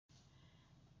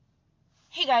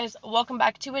Hey guys, welcome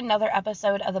back to another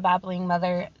episode of The Babbling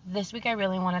Mother. This week I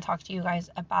really want to talk to you guys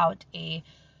about a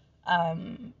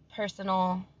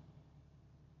personal,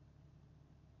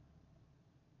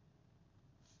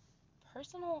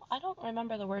 I don't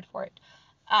remember the word for it,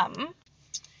 um,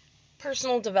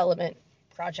 personal development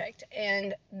project.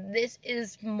 And this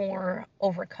is more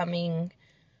overcoming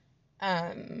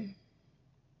um,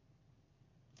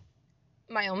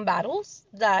 my own battles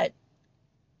that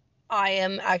I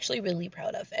am actually really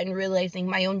proud of and realizing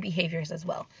my own behaviors as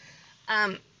well.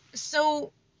 Um,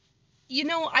 so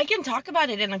I can talk about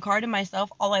it in a car to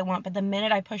myself all I want, but the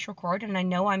minute I push record and I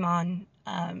know I'm on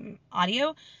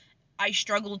audio, I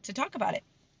struggle to talk about it.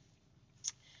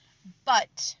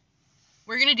 But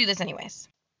we're going to do this anyways.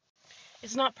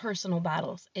 It's not personal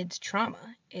battles, it's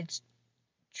trauma. It's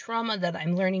trauma that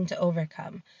I'm learning to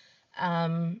overcome.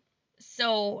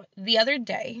 So the other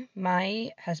day,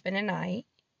 my husband and I,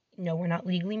 no, we're not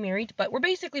legally married, but we're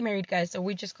basically married, guys, so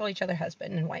we just call each other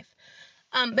husband and wife.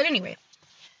 But anyway,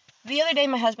 the other day,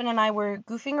 my husband and I were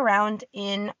goofing around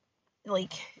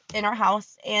like in our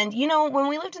house, and when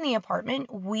we lived in the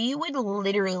apartment, we would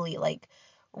literally like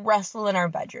wrestle in our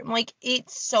bedroom. Like it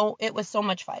was so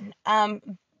much fun.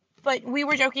 But we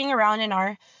were joking around in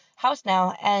our house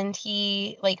now, and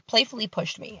he like playfully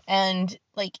pushed me, and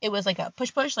like it was like a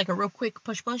push, like a real quick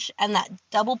push, and that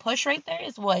double push right there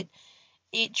is what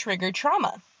it triggered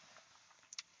trauma.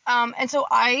 And so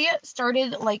I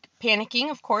started like panicking,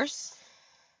 of course.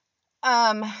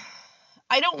 um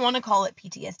I don't want to call it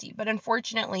PTSD, but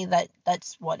unfortunately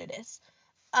that's what it is.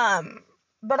 Um,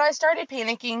 but I started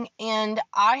panicking, and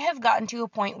I have gotten to a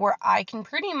point where I can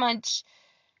pretty much,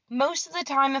 most of the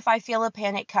time, if I feel a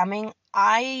panic coming,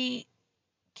 I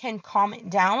can calm it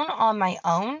down on my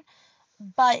own.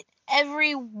 But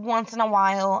every once in a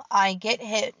while, I get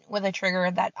hit with a trigger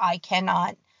that I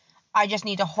just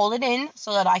need to hold it in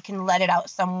so that I can let it out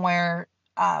somewhere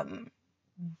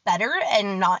better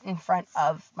and not in front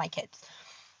of my kids.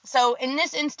 So in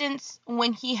this instance,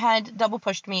 when he had double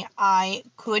pushed me, I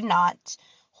could not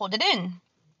hold it in.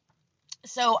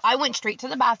 So I went straight to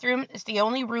the bathroom. It's the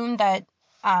only room that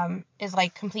is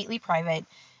like completely private.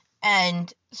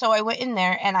 And so I went in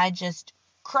there and I just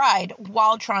cried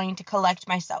while trying to collect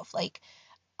myself. Like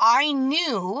I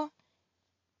knew,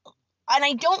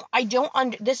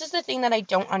 and this is the thing that I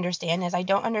don't understand, is I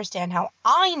don't understand how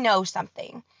I know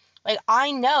something. Like,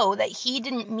 I know that he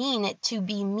didn't mean it to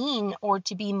be mean or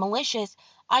to be malicious.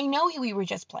 I know we were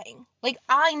just playing. Like,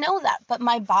 I know that, but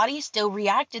my body still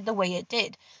reacted the way it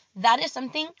did. That is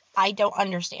something I don't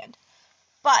understand.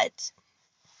 But,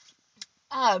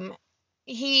 um,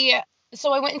 he,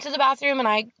 so I went into the bathroom and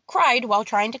I cried while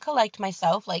trying to collect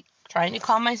myself, like, trying to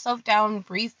calm myself down,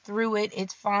 breathe through it.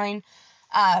 It's fine.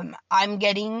 I'm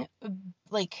getting,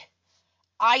 like,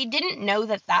 I didn't know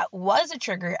that was a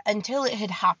trigger until it had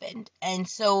happened. And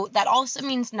so that also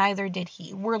means neither did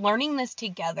he. We're learning this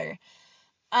together.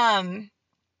 Um,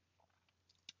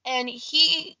 and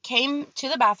he came to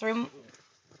the bathroom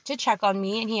to check on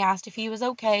me, and he asked if he was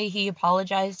okay. He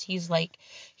apologized. He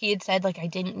had said, like, I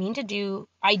didn't mean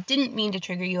to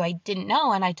trigger you. I didn't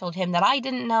know. And I told him that I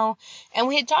didn't know. And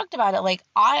we had talked about it. Like,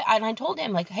 I told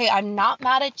him, like, hey, I'm not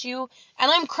mad at you.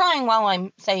 And I'm crying while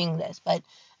I'm saying this, but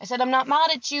I said, I'm not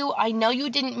mad at you. I know you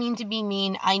didn't mean to be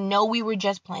mean. I know we were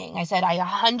just playing. I said, I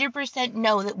 100%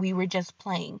 know that we were just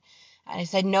playing. And I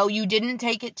said, no, you didn't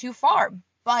take it too far.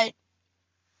 But,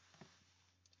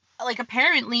 like,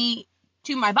 apparently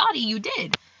to my body, you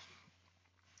did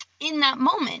in that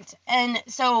moment. And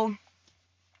so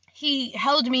he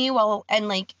held me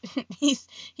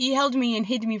he held me and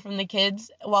hid me from the kids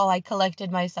while I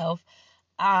collected myself.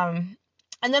 And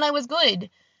then I was good.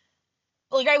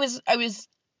 Like I was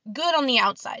good on the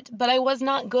outside, but I was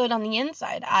not good on the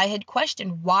inside. I had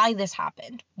questioned why this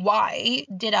happened. Why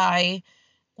did I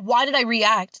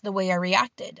react the way I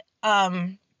reacted?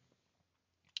 And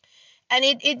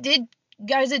it did,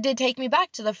 guys, it did take me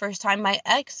back to the first time my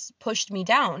ex pushed me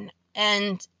down.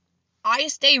 And I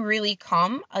stay really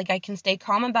calm. Like, I can stay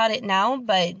calm about it now,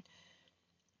 but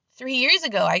 3 years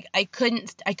ago, I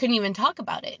couldn't even talk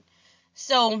about it.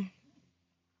 So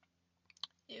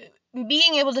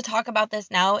being able to talk about this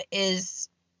now is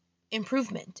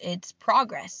improvement. It's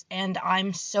progress, and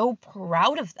I'm so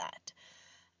proud of that.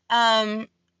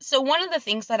 So one of the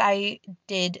things that I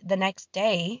did the next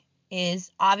day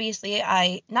is, obviously,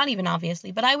 not even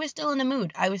obviously, but I was still in a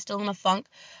mood. I was still in a funk.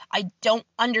 I don't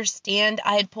understand.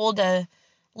 I had pulled a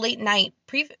late night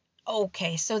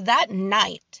okay, so that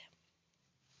night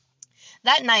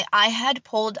I had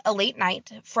pulled a late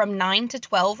night from 9 to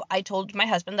 12. I told my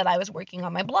husband that I was working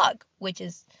on my blog, which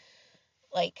is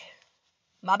like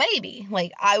my baby.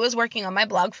 Like, I was working on my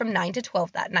blog from 9 to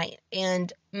 12 that night,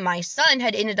 and my son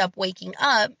had ended up waking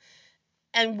up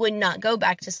and would not go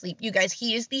back to sleep. You guys,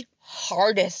 he is the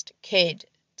hardest kid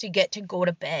to get to go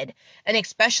to bed, and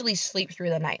especially sleep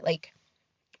through the night. Like,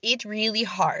 it's really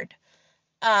hard.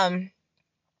 And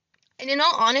in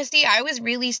all honesty, I was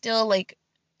really still, like,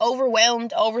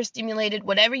 overwhelmed, overstimulated,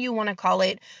 whatever you want to call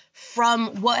it,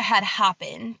 from what had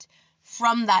happened,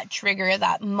 from that trigger,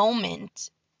 that moment.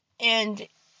 And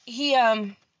he,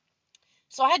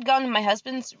 so I had gone to my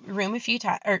husband's room a few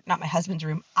times, or not my husband's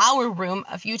room, our room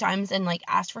a few times, and, like,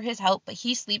 asked for his help, but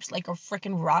he sleeps like a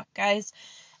freaking rock, guys.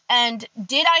 And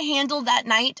did I handle that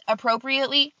night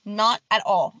appropriately? Not at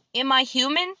all. Am I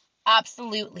human?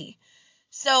 Absolutely.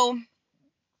 So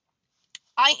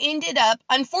I ended up,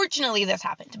 unfortunately this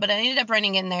happened, but I ended up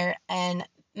running in there, and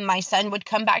my son would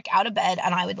come back out of bed,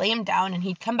 and I would lay him down, and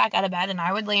he'd come back out of bed, and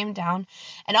I would lay him down,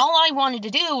 and all I wanted to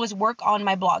do was work on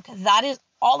my blog. That is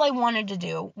all I wanted to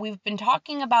do. We've been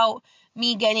talking about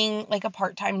me getting, like, a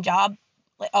part-time job.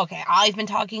 Okay, I've been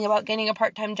talking about getting a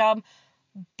part-time job,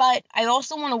 but I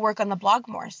also want to work on the blog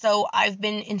more. So I've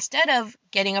been, instead of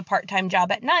getting a part-time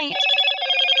job at night,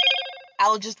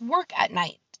 I'll just work at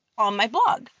night on my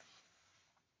blog.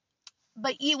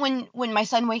 But when my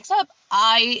son wakes up,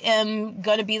 I am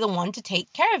going to be the one to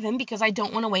take care of him because I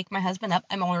don't want to wake my husband up.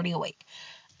 I'm already awake.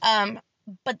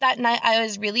 But that night I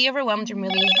was really overwhelmed and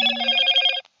really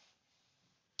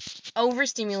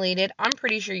overstimulated. I'm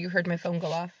pretty sure you heard my phone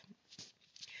go off.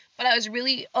 But I was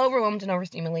really overwhelmed and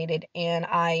overstimulated, and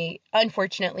I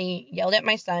unfortunately yelled at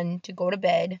my son to go to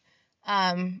bed.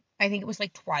 I think it was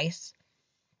like twice.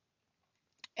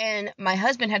 And my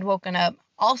husband had woken up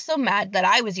also mad that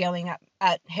I was yelling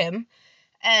at him.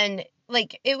 And,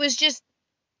 like, it was just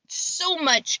so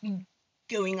much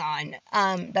going on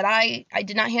that I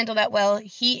did not handle that well.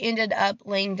 He ended up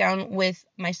laying down with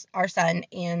our son,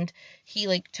 and he,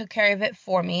 like, took care of it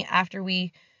for me after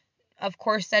we, of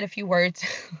course, said a few words.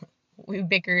 We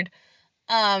bickered.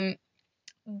 But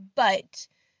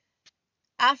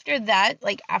after that,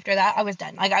 I was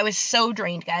done. Like, I was so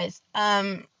drained, guys.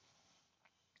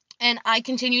 And I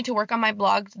continued to work on my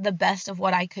blog the best of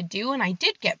what I could do, and I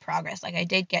did get progress. Like, I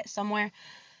did get somewhere.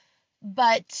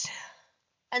 And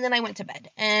then I went to bed.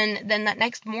 And then that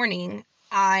next morning,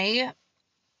 I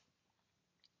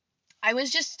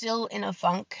was just still in a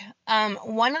funk.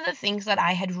 One of the things that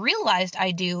I had realized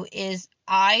I do is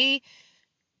I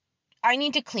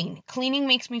need to clean. Cleaning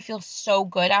makes me feel so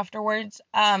good afterwards.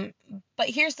 But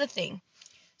here's the thing.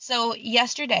 So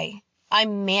yesterday, I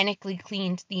manically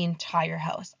cleaned the entire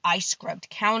house. I scrubbed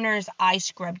counters, I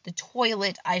scrubbed the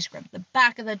toilet, I scrubbed the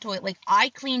back of the toilet. Like, I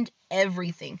cleaned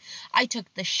everything. I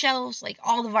took the shelves, like,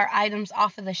 all of our items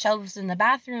off of the shelves in the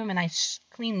bathroom, and I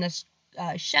cleaned the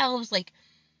shelves, like,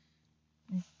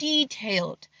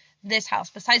 detailed this house.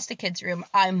 Besides the kids' room,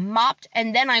 I mopped,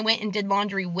 and then I went and did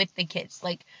laundry with the kids.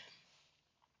 Like,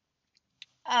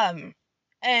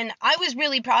 and I was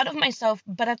really proud of myself,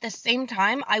 but at the same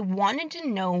time, I wanted to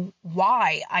know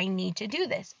why I need to do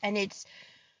this. And it's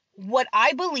what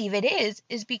I believe it is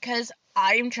because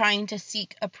I'm trying to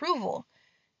seek approval.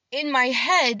 In my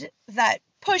head, that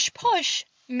push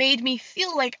made me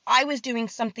feel like I was doing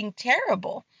something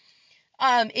terrible.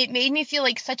 It made me feel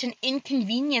like such an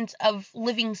inconvenience of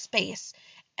living space.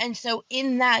 And so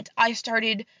in that, I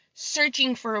started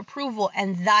searching for approval,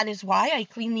 and that is why I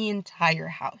cleaned the entire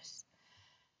house.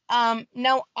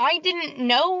 Now, I didn't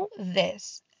know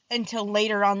this until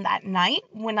later on that night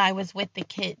when I was with the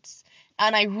kids,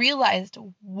 and I realized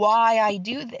why I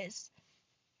do this.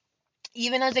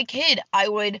 Even as a kid, I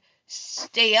would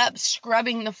stay up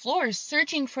scrubbing the floors,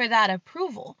 searching for that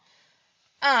approval.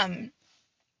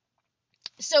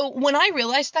 So when I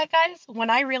realized that, guys,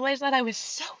 I was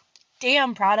so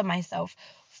damn proud of myself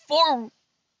for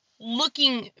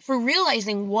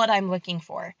realizing what I'm looking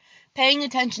for, paying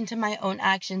attention to my own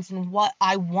actions and what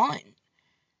I want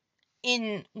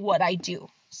in what I do.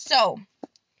 So,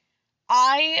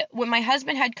 when my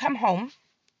husband had come home,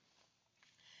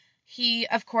 he,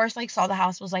 of course, like, saw the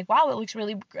house, was like, wow, it looks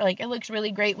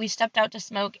really great. We stepped out to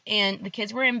smoke, and the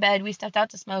kids were in bed. We stepped out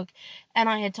to smoke, and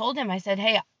I had told him, I said,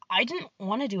 hey, I didn't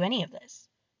want to do any of this.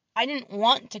 I didn't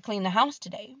want to clean the house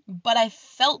today, but I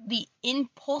felt the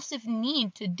impulsive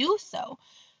need to do so.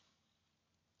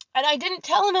 And I didn't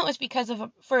tell him it was because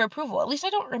for approval. At least I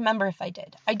don't remember if I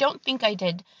did. I don't think I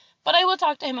did, but I will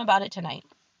talk to him about it tonight.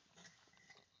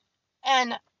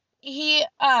 And he,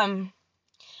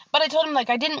 but I told him, like,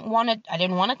 I didn't want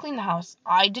to clean the house.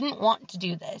 I didn't want to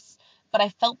do this, but I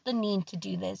felt the need to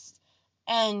do this.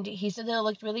 And he said that it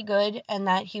looked really good, and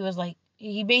that he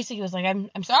basically was like,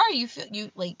 I'm sorry you feel,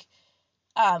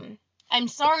 I'm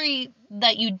sorry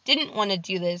that you didn't want to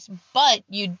do this, but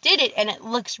you did it and it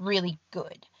looks really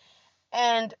good.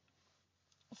 And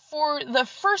for the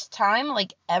first time,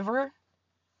 like ever,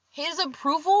 his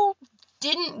approval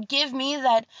didn't give me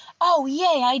that, oh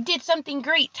yay, I did something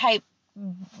great type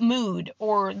mood,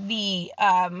 or the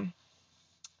I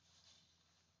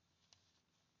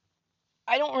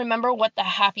don't remember what the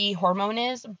happy hormone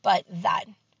is, but that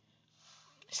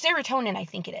serotonin, I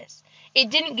think it is. It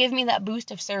didn't give me that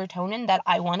boost of serotonin that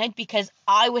I wanted, because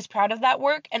I was proud of that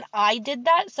work and I did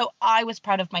that, so I was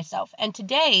proud of myself. And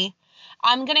today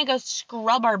I'm gonna go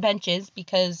scrub our benches,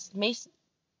 because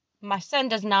my son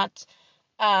does not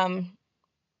it's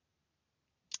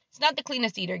not the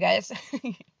cleanest eater, guys.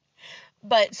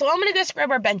 But so I'm gonna go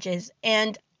scrub our benches,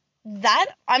 and that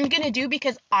I'm gonna do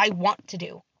because I want to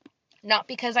do, not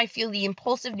because I feel the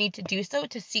impulsive need to do so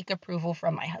to seek approval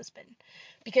from my husband,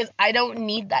 because I don't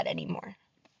need that anymore.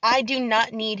 I do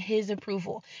not need his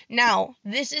approval. Now,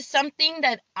 this is something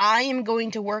that I am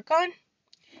going to work on,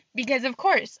 because of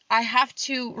course I have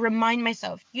to remind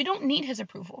myself, you don't need his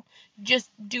approval.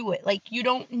 Just do it. Like, you're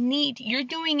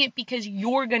doing it because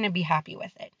you're going to be happy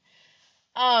with it.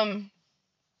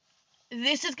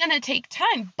 This is going to take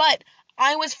time, but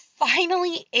I was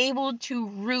finally able to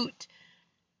root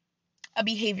a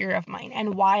behavior of mine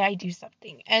and why I do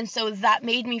something. And so that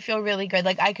made me feel really good.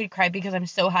 Like, I could cry because I'm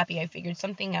so happy I figured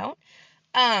something out.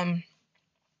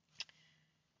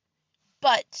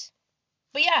 But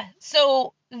yeah,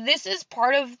 so this is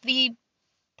part of the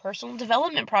personal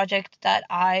development project that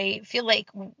I feel like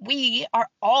we are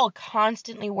all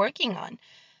constantly working on.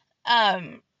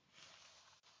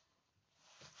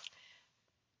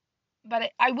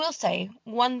 But I will say,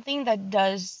 one thing that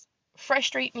does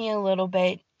frustrate me a little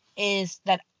bit is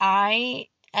that I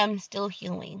am still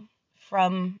healing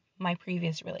from my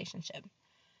previous relationship.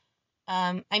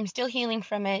 I'm still healing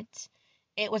from it.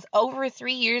 It was over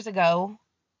 3 years ago.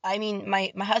 I mean,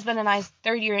 my husband and I's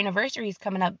 3rd year anniversary is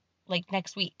coming up like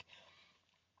next week.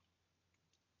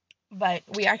 But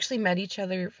we actually met each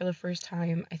other for the first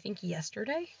time, I think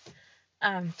yesterday.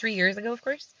 3 years ago, of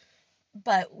course.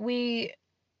 But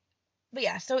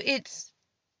yeah, so it's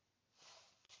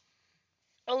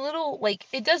a little, like,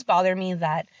 it does bother me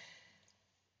that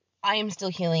I am still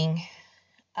healing.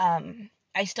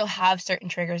 I still have certain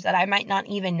triggers that I might not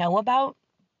even know about,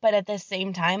 but at the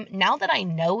same time, now that I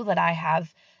know that I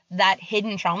have that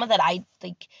hidden trauma that I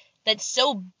like, that's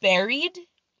so buried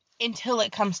until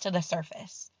it comes to the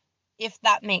surface, if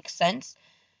that makes sense.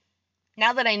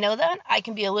 Now that I know that, I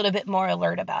can be a little bit more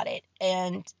alert about it.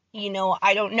 And,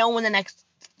 I don't know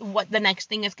what the next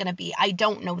thing is going to be. I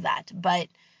don't know that, but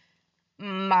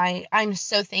I'm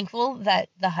so thankful that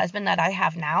the husband that I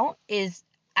have now is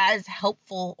as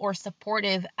helpful or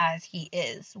supportive as he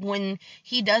is. When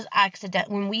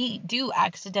we do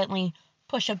accidentally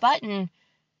push a button,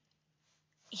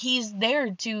 he's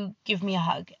there to give me a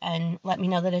hug and let me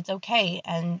know that it's okay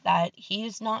and that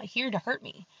he's not here to hurt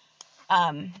me.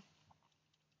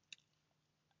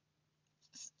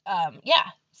 Yeah.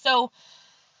 So,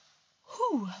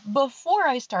 before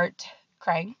I start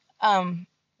crying,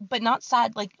 but not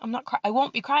sad, like, I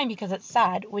won't be crying because it's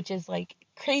sad, which is like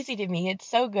crazy to me. It's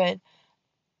so good.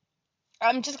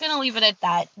 I'm just gonna leave it at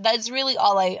that. That's really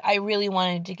all I really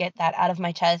wanted to get that out of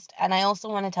my chest. And I also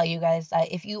want to tell you guys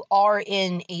that if you are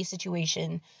in a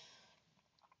situation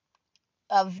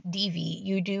of DV,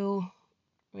 you do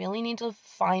really need to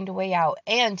find a way out.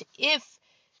 And if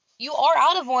you are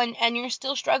out of one and you're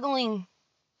still struggling,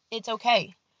 it's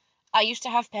okay. I used to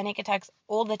have panic attacks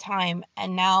all the time,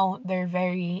 and now they're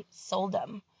very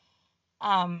seldom.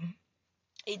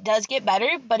 It does get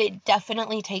better, but it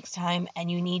definitely takes time, and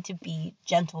you need to be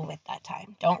gentle with that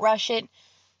time. Don't rush it.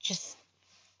 Just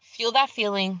feel that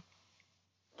feeling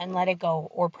and let it go,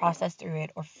 or process through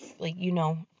it, or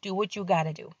do what you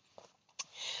gotta do.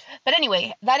 But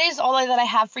anyway, that is all that I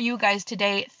have for you guys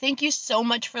today. Thank you so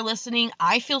much for listening.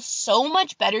 I feel so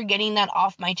much better getting that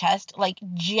off my chest, like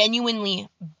genuinely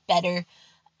better.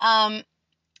 And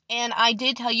I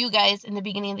did tell you guys in the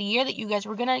beginning of the year that you guys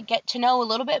were going to get to know a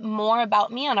little bit more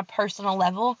about me on a personal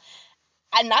level.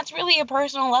 And that's really a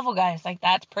personal level, guys. Like,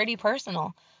 that's pretty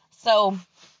personal. So,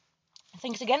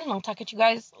 thanks again, and I'll talk at you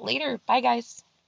guys later. Bye, guys.